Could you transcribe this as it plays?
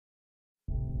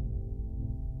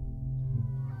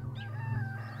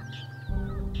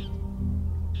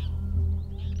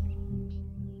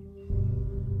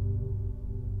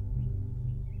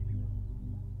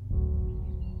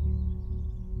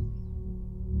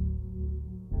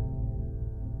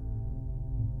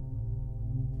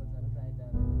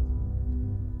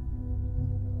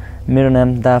मेरो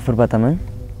नाम दाफुर्पा तामाङ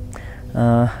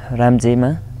रामजेमा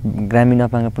ग्रामीण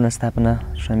अपाङ्ग पुनर्स्थापना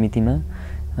समितिमा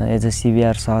एज अ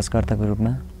CBR सहजकर्ताको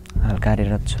रूपमा हाल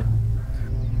कार्यरत छु।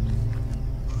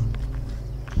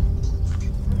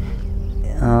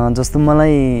 जस्तो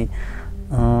मलाई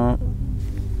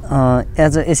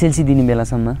एज अ SLC दिने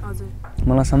बेलासम्म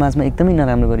मलाई समाजमा एकदमै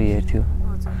नराम्रो गरी हेर्थ्यो।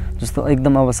 जस्तो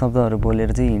एकदम अपशब्दहरू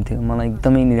बोलेर चाहिँ हिँड्थ्यो। मलाई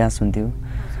एकदमै निराश हुन्थ्यो।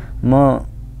 म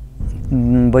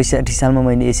 62 सालमा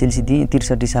मैले SLC दिएँ।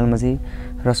 63 सालमा चाहिँ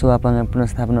रसुवा अपाङ्ग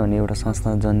पुनर्स्थापना भन्ने एउटा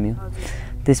संस्था जन्मियो।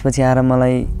 त्यसपछि आएर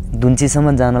मलाई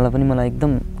धुन्चेसम्म जानलाई पनि मलाई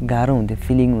एकदम गाह्रो हुन्थ्यो,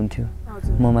 फिलिङ हुन्थ्यो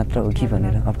म मात्र हो कि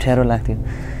भनेर अप्ठ्यारो लाग्थ्यो।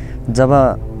 जब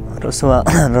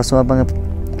रसुवा अपाङ्ग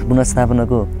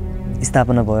पुनर्स्थापनाको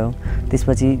स्थापना भयो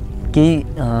त्यसपछि केही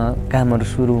कामहरू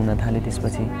सुरु हुन थाले।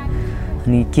 त्यसपछि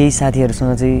अनि केही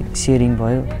साथीहरूसँग चाहिँ सेयरिङ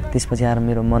भयो। त्यसपछि आएर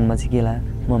मेरो मनमा चाहिँ के लाग्यो,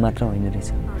 म मात्र होइन रहेछ।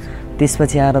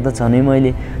 त्यसपछि आएर त झनै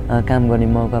मैले काम गर्ने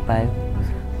मौका पाएँ।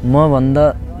 मभन्दा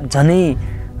झनै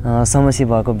समस्या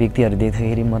भएको व्यक्तिहरू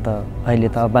देख्दाखेरि म त अहिले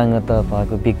त अपाङ्ग त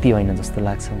भएको व्यक्ति होइन जस्तो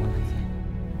लाग्छ मलाई।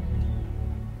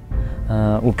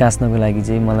 उकास्नको लागि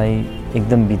चाहिँ मलाई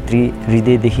एकदम भित्री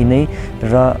हृदयदेखि नै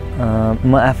र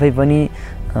म आफै पनि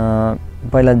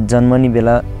पहिला जन्मने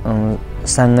बेला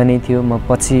साङ्ग नै थियो। म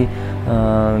पछि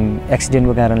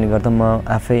एक्सिडेन्टको कारणले गर्दा म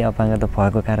आफै अपाङ्गता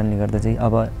भएको कारणले गर्दा चाहिँ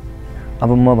अब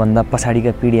मभन्दा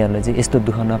पछाडिका पिँढीहरूलाई चाहिँ यस्तो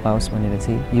दुःख नपाओस् भनेर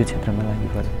चाहिँ यो क्षेत्रमा लागि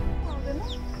पऱ्यो।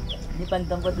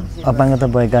 अपाङ्गता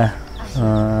भएका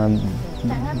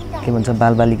के भन्छ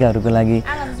बालबालिकाहरूको लागि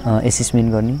एसेसमेन्ट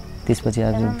गर्ने, त्यसपछि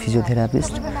आज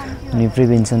फिजियोथेरापिस्ट अनि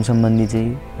प्रिभेन्सन सम्बन्धी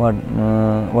चाहिँ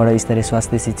वडा स्तरीय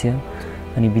स्वास्थ्य शिक्षा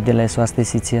अनि विद्यालय स्वास्थ्य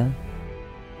शिक्षा।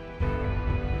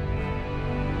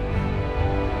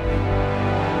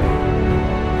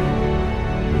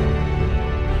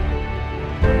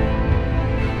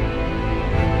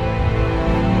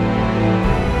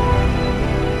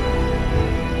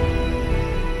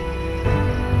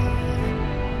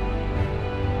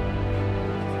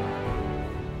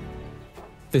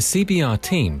 The CBR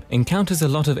team encounters a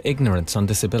lot of ignorance on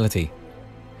disability.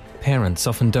 Parents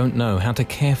often don't know how to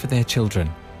care for their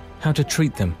children, how to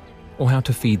treat them, or how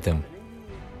to feed them.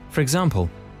 For example,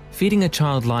 feeding a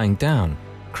child lying down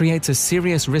creates a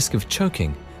serious risk of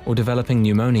choking or developing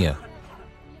pneumonia.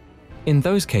 In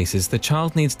those cases, the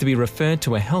child needs to be referred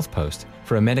to a health post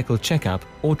for a medical checkup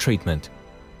or treatment.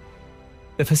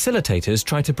 The facilitators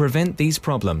try to prevent these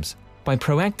problems by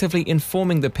proactively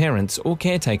informing the parents or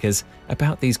caretakers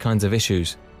about these kinds of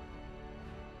issues.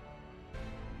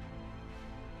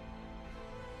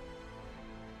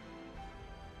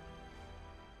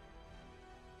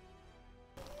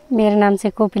 मेरो नाम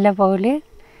चाहिँ कोपिला पौले,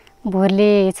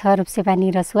 भोरले 6 रूपसेपानी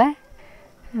रसुवा।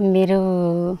 मेरो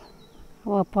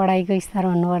पढाइको स्तर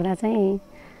भन्नुपर्दा चाहिँ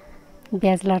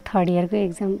bachelor 3rd इयरको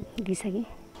exam दिइसकेँ।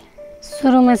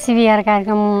 सुरुमा CBR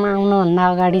कार्यक्रम आउनुभन्दा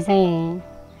अगाडि चाहिँ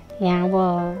यहाँ अब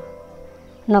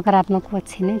नकारात्मक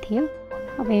पक्ष नै थियो।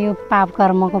 अब यो पाप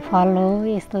कर्मको फल हो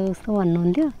यस्तो उस्तो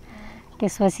भन्नुहुन्थ्यो।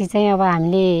 त्यसपछि चाहिँ अब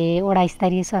हामीले वडा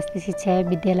स्तरीय स्वास्थ्य शिक्षा,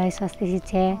 विद्यालय स्वास्थ्य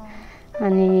शिक्षा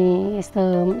अनि यस्तो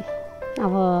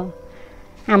अब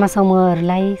आमा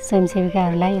समूहहरूलाई,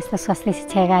 स्वयंसेविकाहरूलाई यस्तो स्वास्थ्य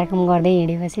शिक्षा कार्यक्रम गर्दै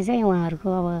हिँडेपछि चाहिँ उहाँहरूको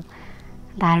अब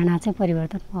धारणा चाहिँ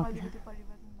परिवर्तन भएको छ।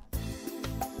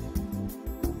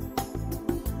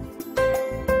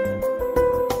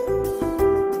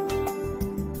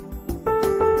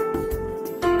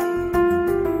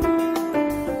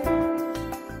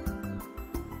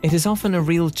 It is often a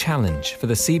real challenge for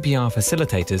the CBR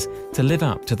facilitators to live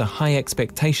up to the high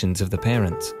expectations of the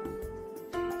parents.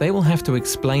 They will have to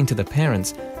explain to the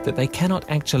parents that they cannot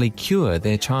actually cure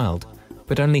their child,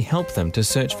 but only help them to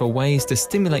search for ways to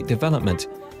stimulate development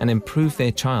and improve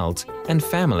their child's and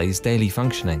family's daily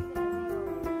functioning.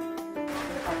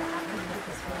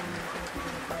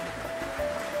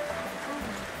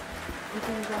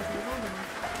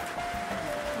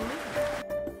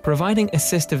 Providing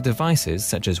assistive devices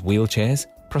such as wheelchairs,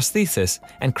 prosthesis,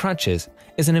 and crutches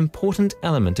is an important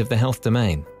element of the health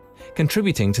domain,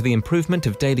 contributing to the improvement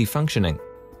of daily functioning.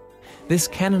 This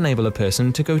can enable a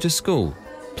person to go to school,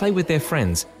 play with their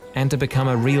friends, and to become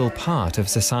a real part of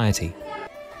society.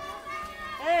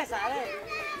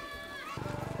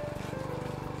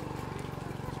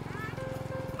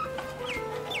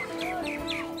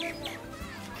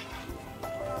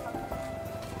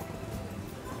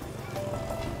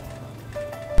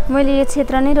 मैले यो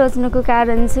क्षेत्र नै रोज्नुको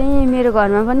कारण चाहिँ मेरो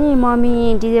घरमा पनि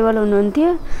mummy disable हुनुहुन्थ्यो।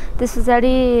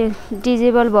 त्यसपछि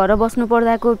डिजेबल भएर बस्नु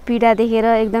पर्दाको पीडा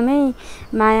देखेर एकदमै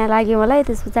माया लाग्यो मलाई।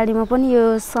 त्यसपछि म पनि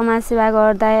यो समाजसेवा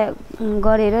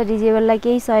गरेर डिजेबललाई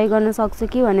केही सहयोग गर्न सक्छु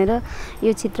कि भनेर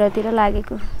यो क्षेत्रतिर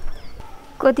लागेको।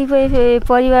 कतिपय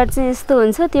परिवार चाहिँ यस्तो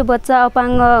हुन्छ त्यो बच्चा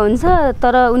अपाङ्ग हुन्छ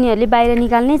तर उनीहरूले बाहिर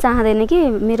निकाल्नै चाहदैन कि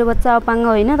मेरो बच्चा अपाङ्ग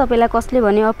होइन तपाईलाई कसले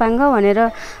भन्यो अपाङ्ग भनेर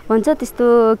भन्छ त्यस्तो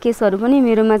केसहरू पनि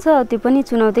मेरोमा छ त्यो पनि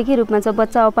चुनौतीकै रूपमा छ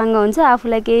बच्चा अपाङ्ग हुन्छ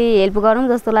आफूलाई केही हेल्प गरौँ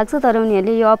जस्तो लाग्छ तर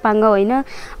उनीहरूले यो अपाङ्ग होइन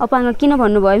अपाङ्ग किन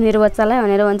भन्नुभयो मेरो बच्चालाई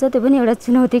भनेर भन्छ त्यो पनि एउटा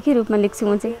चुनौतीकै रूपमा लेख्छु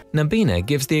म चाहिँ Nabina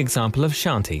gives the example of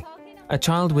Shanti, a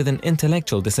child with an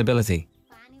intellectual disability.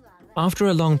 After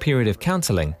a long period of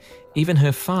counselling, even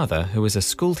her father, who is a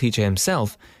school teacher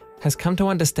himself, has come to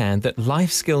understand that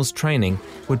life skills training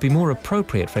would be more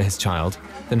appropriate for his child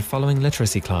than following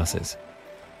literacy classes.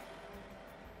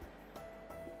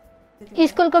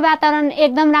 स्कुलको वातावरण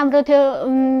एकदम राम्रो थियो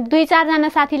 2-4 जना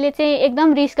साथीले चाहिँ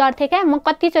एकदम रिस गर्थे क्या म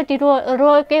कतिचोटी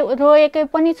रोएकै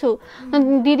पनि छु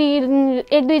दिदी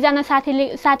 1-2 जना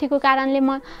साथीको कारणले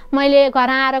मैले घर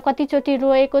आएर कतिचोटी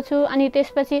रोएको छु अनि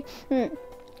त्यसपछि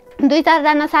 2-4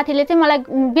 जना साथीले चाहिँ मलाई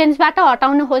बेन्चबाट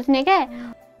हटाउन खोज्ने के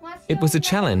It was a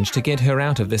challenge to get her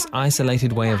out of this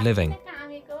isolated way of living.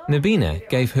 Nabina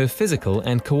gave her physical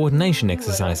and coordination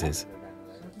exercises.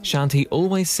 Shanti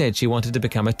always said she wanted to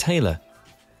become a tailor.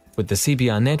 With the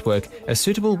CBR network, a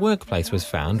suitable workplace was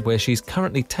found where she's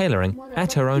currently tailoring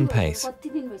at her own pace.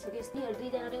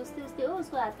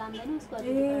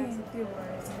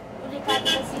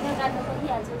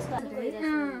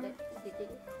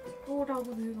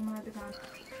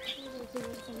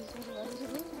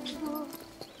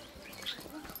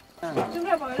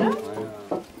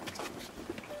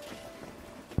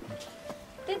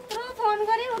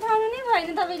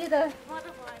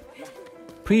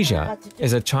 Priya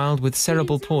is a child with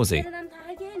cerebral palsy.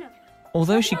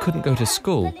 Although she couldn't go to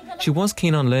school, she was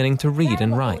keen on learning to read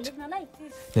and write.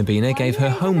 Nabina gave her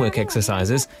homework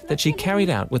exercises that she carried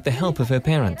out with the help of her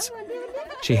parents.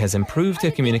 She has improved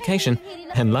her communication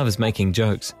and loves making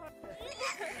jokes.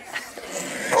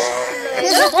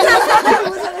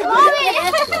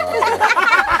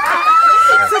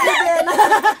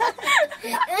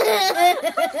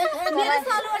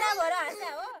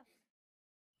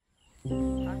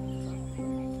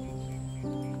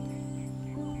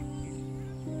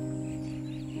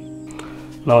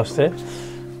 Namaste.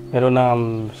 मेरो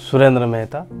नाम Surendra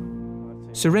Mehta.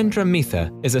 Surendra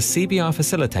Mitha is a CBR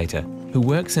facilitator who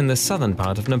works in the southern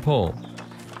part of Nepal.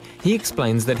 He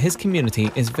explains that his community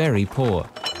is very poor.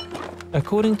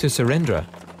 According to Surendra,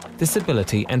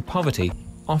 disability and poverty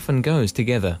often goes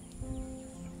together.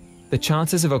 The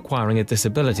chances of acquiring a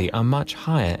disability are much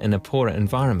higher in a poorer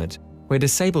environment, where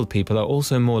disabled people are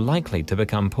also more likely to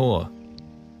become poor.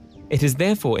 It is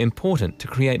therefore important to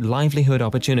create livelihood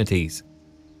opportunities.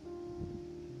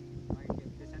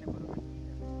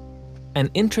 An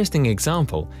interesting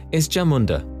example is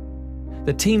Jamunda.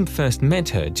 The team first met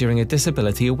her during a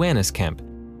disability awareness camp,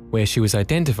 where she was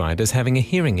identified as having a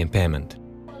hearing impairment.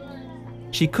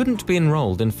 She couldn't be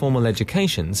enrolled in formal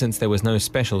education since there was no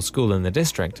special school in the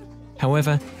district.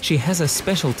 However, she has a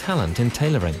special talent in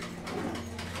tailoring.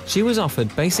 She was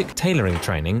offered basic tailoring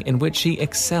training in which she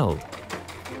excelled.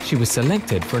 She was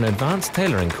selected for an advanced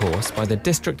tailoring course by the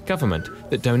district government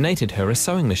that donated her a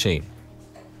sewing machine.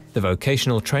 The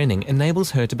vocational training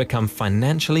enables her to become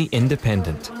financially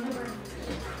independent.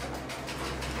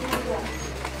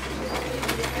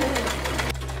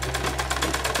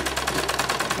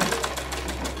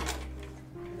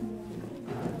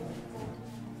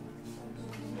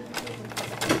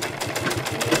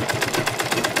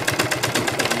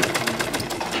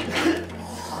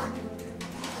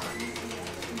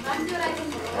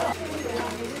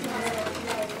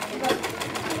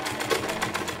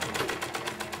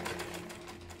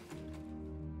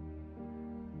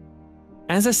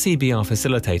 As a CBR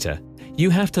facilitator,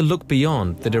 you have to look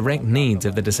beyond the direct needs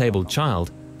of the disabled child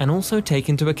and also take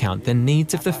into account the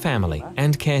needs of the family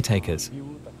and caretakers.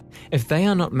 If they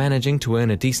are not managing to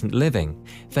earn a decent living,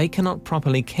 they cannot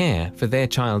properly care for their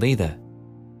child either.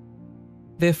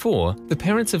 Therefore, the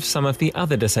parents of some of the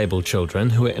other disabled children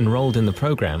who are enrolled in the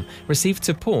program received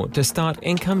support to start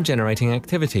income-generating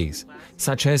activities,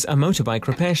 such as a motorbike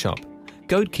repair shop,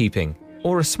 goat keeping,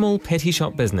 or a small petty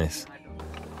shop business.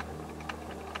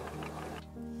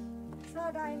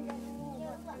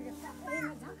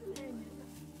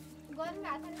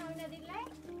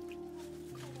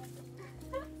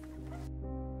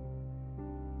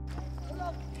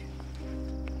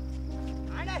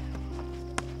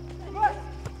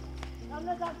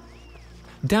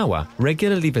 Dawa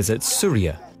regularly visits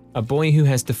Surya, a boy who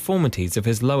has deformities of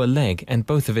his lower leg and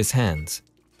both of his hands.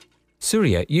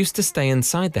 Surya used to stay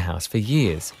inside the house for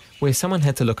years, where someone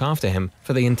had to look after him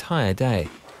for the entire day.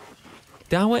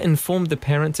 Dawa informed the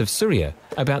parents of Surya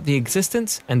about the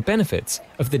existence and benefits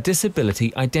of the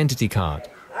disability identity card.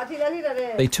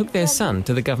 They took their son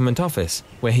to the government office,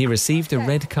 where he received a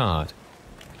red card.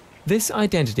 This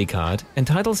identity card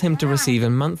entitles him to receive a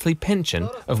monthly pension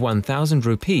of 1,000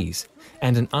 rupees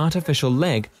and an artificial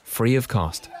leg free of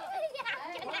cost.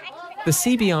 The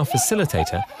CBR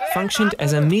facilitator functioned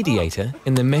as a mediator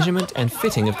in the measurement and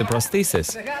fitting of the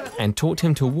prosthesis and taught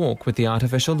him to walk with the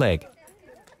artificial leg.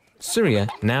 Surya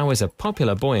now is a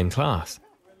popular boy in class.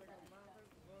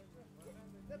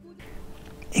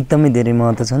 एकदमै धेरै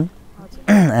महत्त्व छन्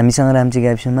हामीसँग रामची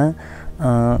गाविसमा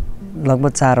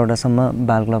लगभग 4 वटासम्म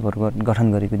बाल क्लबहरु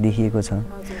गठन गरेको देखिएको छ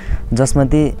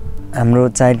जसमध्ये हाम्रो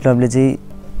चाइल्ड क्लबले चाहिँ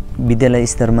विद्यालय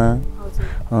स्तरमा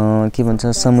के भन्छ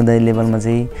समुदाय लेभलमा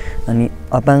चाहिँ अनि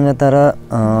अपाङ्गता र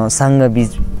साङ्ग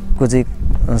बीचको चाहिँ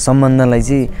सम्बन्धलाई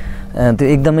चाहिँ त्यो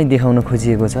एकदमै देखाउन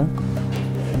खोजिएको छ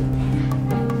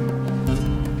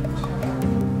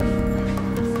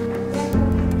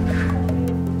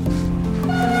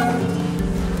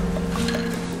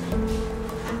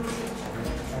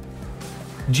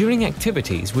During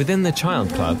activities within the child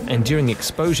club and during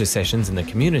exposure sessions in the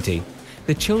community,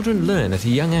 the children learn at a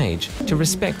young age to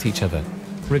respect each other,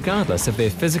 regardless of their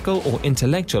physical or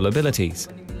intellectual abilities.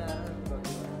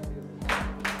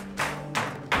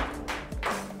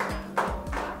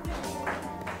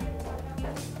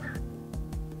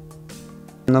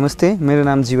 नमस्ते मेरो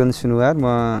नाम जीवन सुनुवार म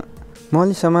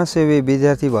अलि समाजसेवी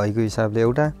विद्यार्थी भएको हिसाबले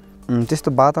एउटा त्यस्तो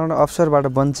वातावरण अवसरबाट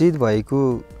वञ्चित भएको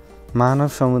मानव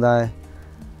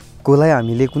समुदायकोलाई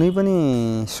हामीले कुनै पनि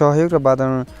सहयोग र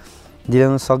वातावरण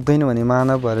दिलाउन सक्दैन भने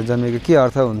मानव भएर जन्मेको के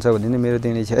अर्थ हुन्छ भन्ने मेरो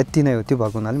दिने छ यति नै हो त्यो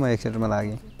भएको हुनाले म एक क्षेत्रमा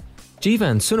लागे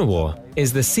Jivan Sunawar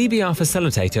is the CBR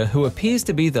facilitator who appears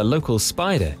to be the local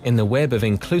spider in the web of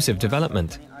inclusive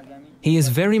development. He is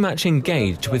very much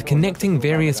engaged with connecting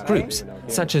various groups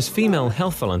such as female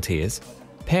health volunteers,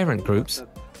 parent groups,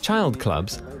 child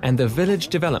clubs and the Village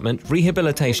Development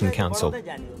Rehabilitation Council.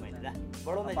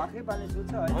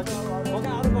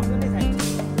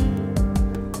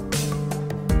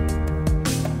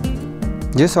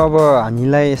 जस अब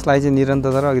हामीलाई यसलाई चाहिँ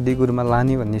निरन्तरता र अगाडि गुरुमा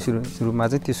लाने भन्ने सुरुमा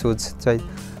चाहिँ त्यो सोच चाहिँ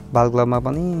बाल क्लबमा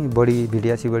पनि बढी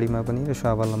भिडियासी बढीमा पनि र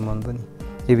स्वावलम्बन पनि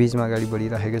यो बीचमा अगाडि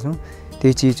बढिरहेको छौं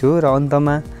त्यही चीज हो र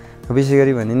अन्तमा विशेष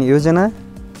गरी भने नि योजना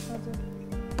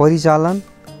परिचालन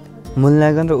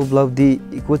मूल्याङ्कन र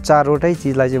उपलब्धिको चारवटै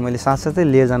चीजलाई चाहिँ मैले साथसाथै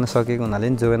लिएर जान सकेको हुनाले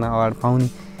जोवेना अवार्ड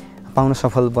पाउन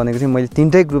सफल बनेको थिएँ मैले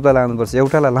तीनटै ग्रुपलाई लानुपर्छ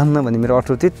एउटालाई लान्न भन्ने मेरो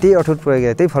अठोट थियो त्यही अठोट प्रयोग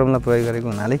गरेँ त्यही फर्मुला प्रयोग गरेको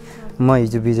हुनाले म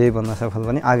हिजो विजयी बन्न सफल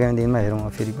बने आगामी दिनमा हेरौँ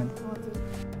फेरि पनि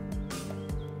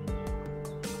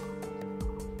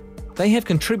They have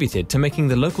contributed to making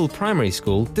the local primary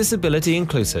school disability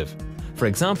inclusive, for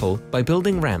example, by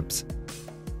building ramps.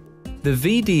 The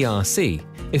VDRC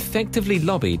effectively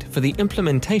lobbied for the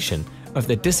implementation of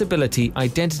the Disability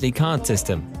Identity Card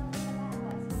system.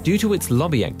 Due to its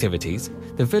lobby activities,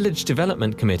 the Village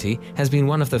Development Committee has been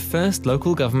one of the first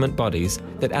local government bodies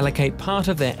that allocate part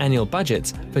of their annual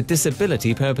budgets for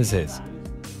disability purposes.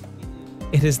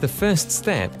 It is the first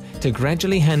step to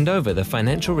gradually hand over the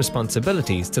financial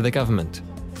responsibilities to the government.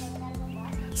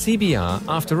 CBR,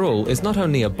 after all, is not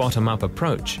only a bottom-up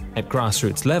approach at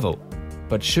grassroots level,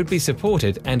 but should be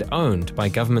supported and owned by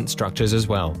government structures as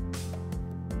well.